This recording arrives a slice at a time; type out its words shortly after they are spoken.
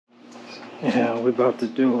Yeah, we're about to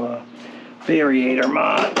do a variator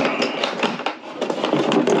mod.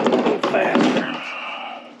 Faster.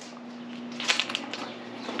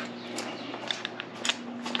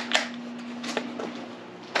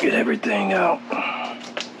 Get everything out.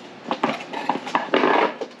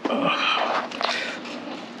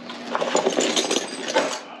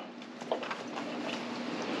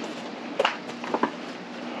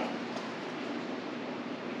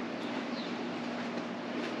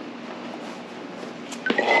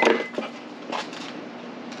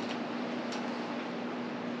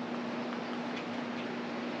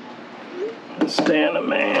 Stand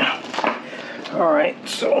man. Alright,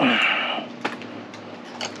 so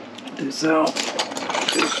this out,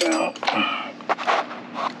 this out,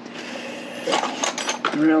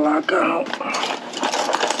 drill lock out. I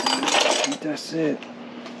think that's it.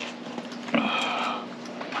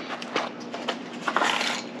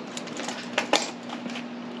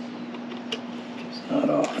 It's not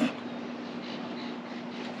off.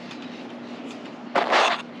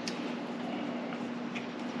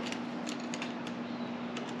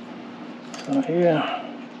 So here,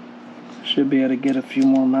 should be able to get a few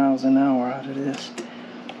more miles an hour out of this.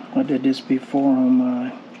 I did this before on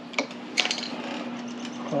my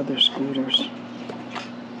other scooters.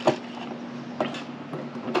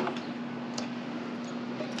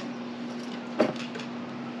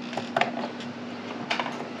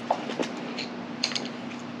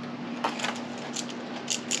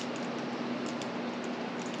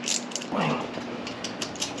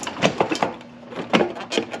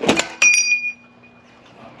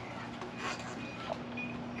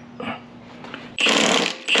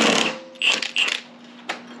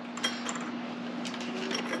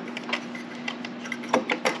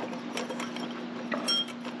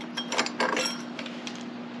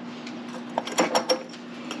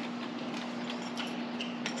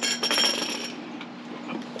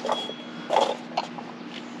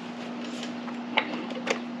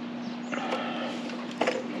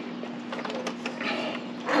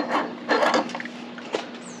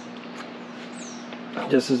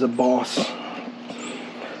 This is a Boss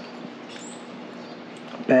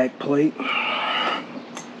back plate.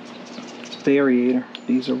 It's variator.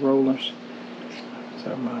 These are rollers. These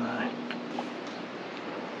are my.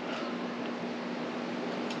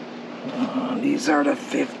 These are the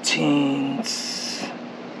 15s.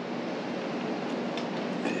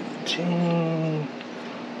 15,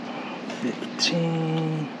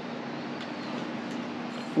 15,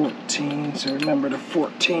 14. So remember, the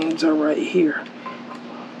 14s are right here.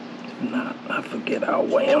 Not, I forget how I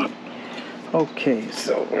weigh them. Okay,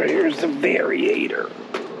 so here's the variator.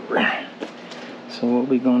 So what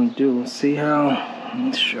we're gonna do, see how, let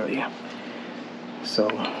me show you. So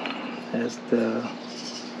as the,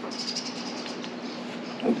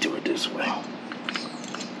 let me do it this way.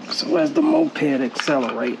 So as the moped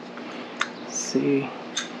accelerate, see,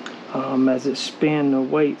 as it spins, the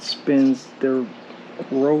weight spins the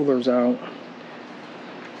rollers out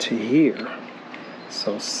to here.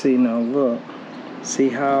 So see, now look, see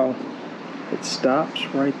how it stops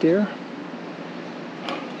right there?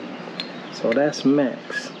 So that's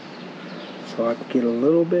max. So I can get a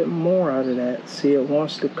little bit more out of that. See, it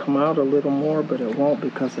wants to come out a little more, but it won't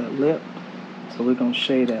because of that lip. So we're gonna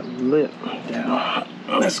shade that lip down.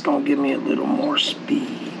 That's gonna give me a little more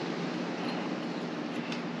speed.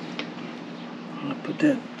 I'm gonna put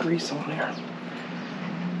that grease on there.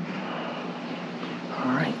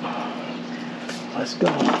 All right. Let's go. I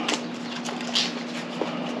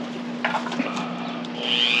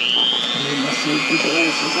need my safety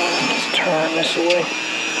glasses on. Let's turn this away.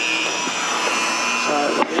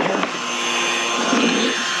 Side over here.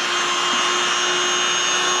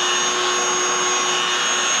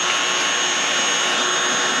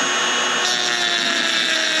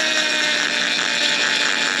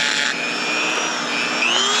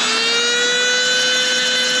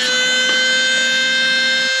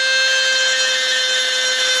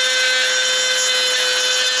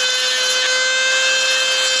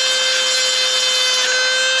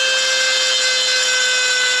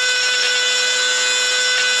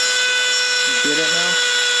 Get it now?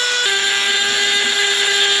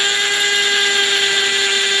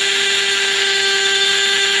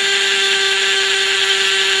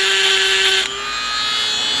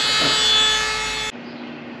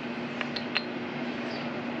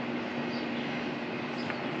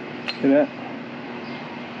 See that?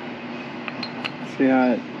 See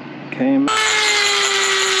how it came?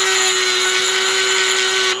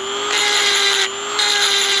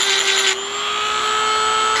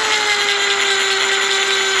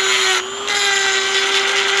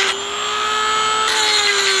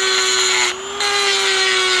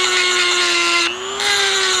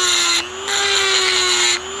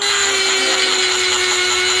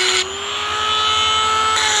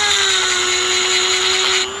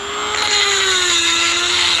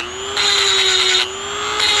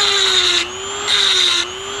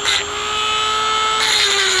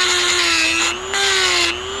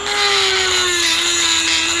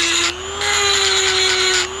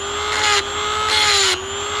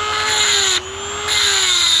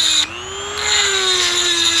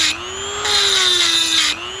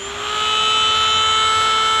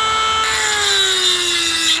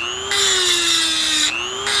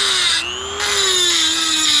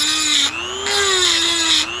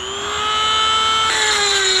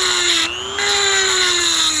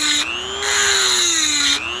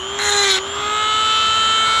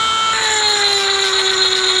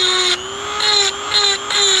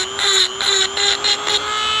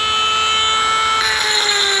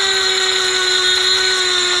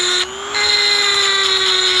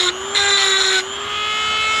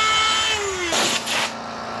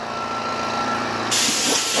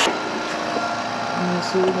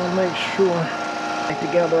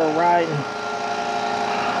 together are riding. Okay,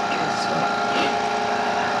 so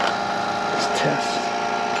let's test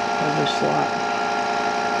other slot.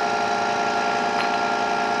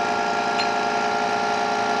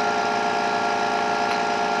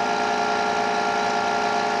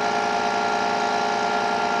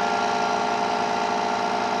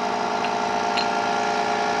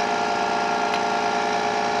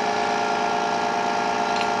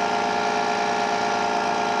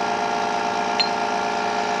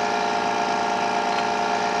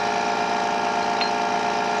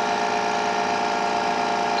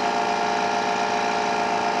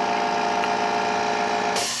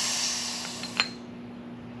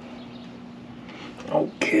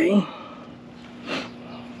 Okay.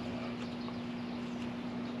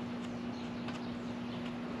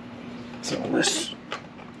 So let's,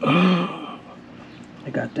 I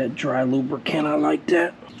got that dry lubricant, I like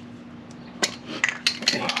that.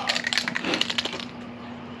 Okay.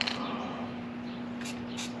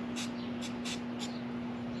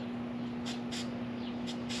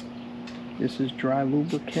 This is dry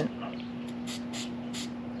lubricant.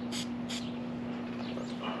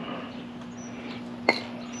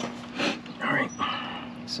 Alright,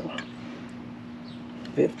 so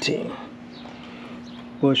 15.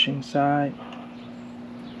 Bushing side,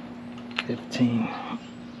 15.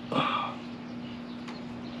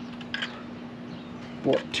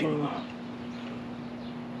 14.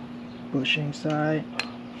 Bushing side.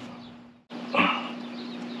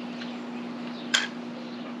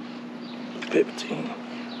 15.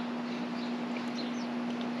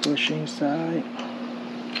 Bushing side.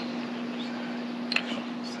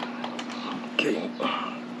 Okay.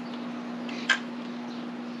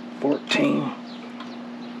 14.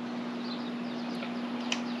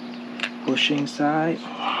 Bushing side.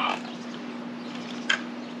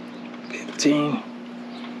 15.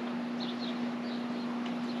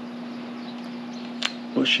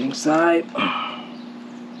 Bushing side.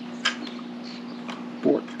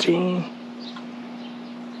 14.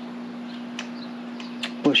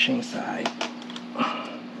 Bushing side.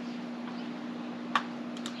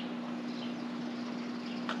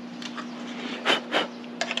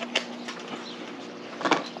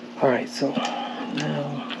 All right, so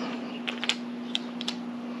now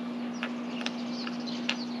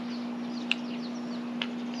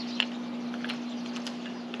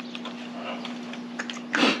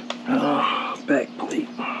back plate.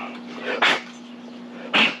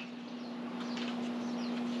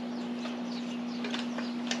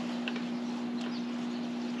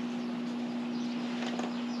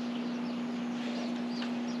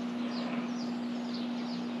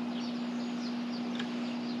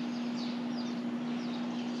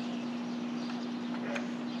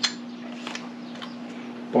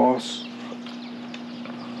 Boss.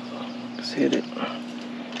 Let's hit it.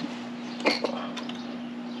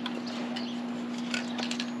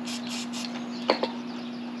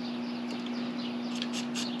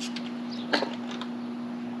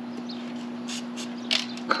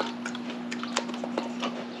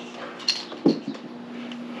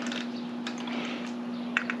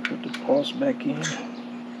 Put the boss back in.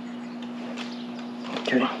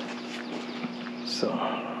 Okay. So,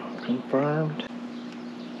 confirmed.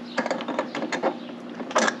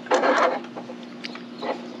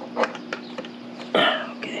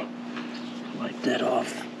 Okay, wipe that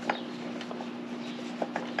off.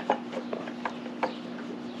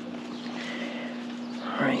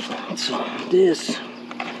 Alright, so this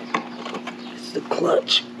is the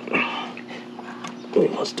clutch. We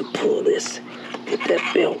wants to pull this, get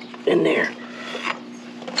that belt in there.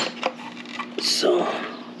 So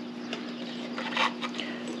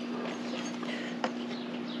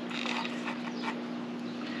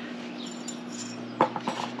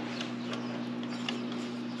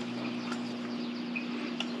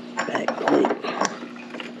back plate,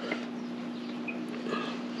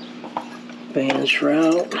 fan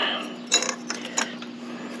shroud.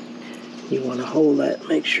 You want to hold that,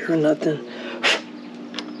 make sure nothing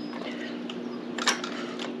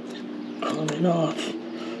on and off.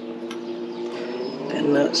 That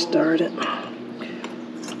nut started.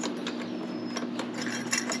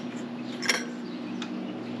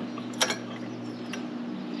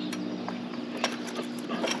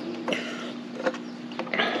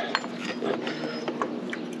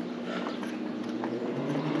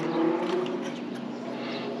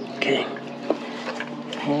 Okay,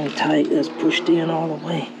 hang tight, that's pushed in all the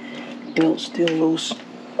way. Belt still loose.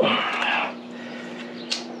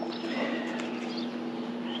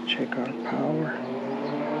 Check our power.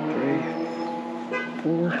 3,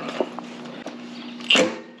 4.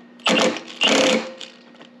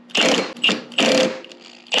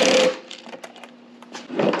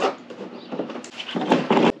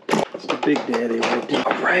 Big Daddy right there.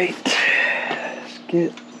 All right, let's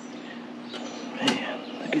get, man,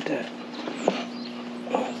 look at that.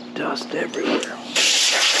 Dust everywhere.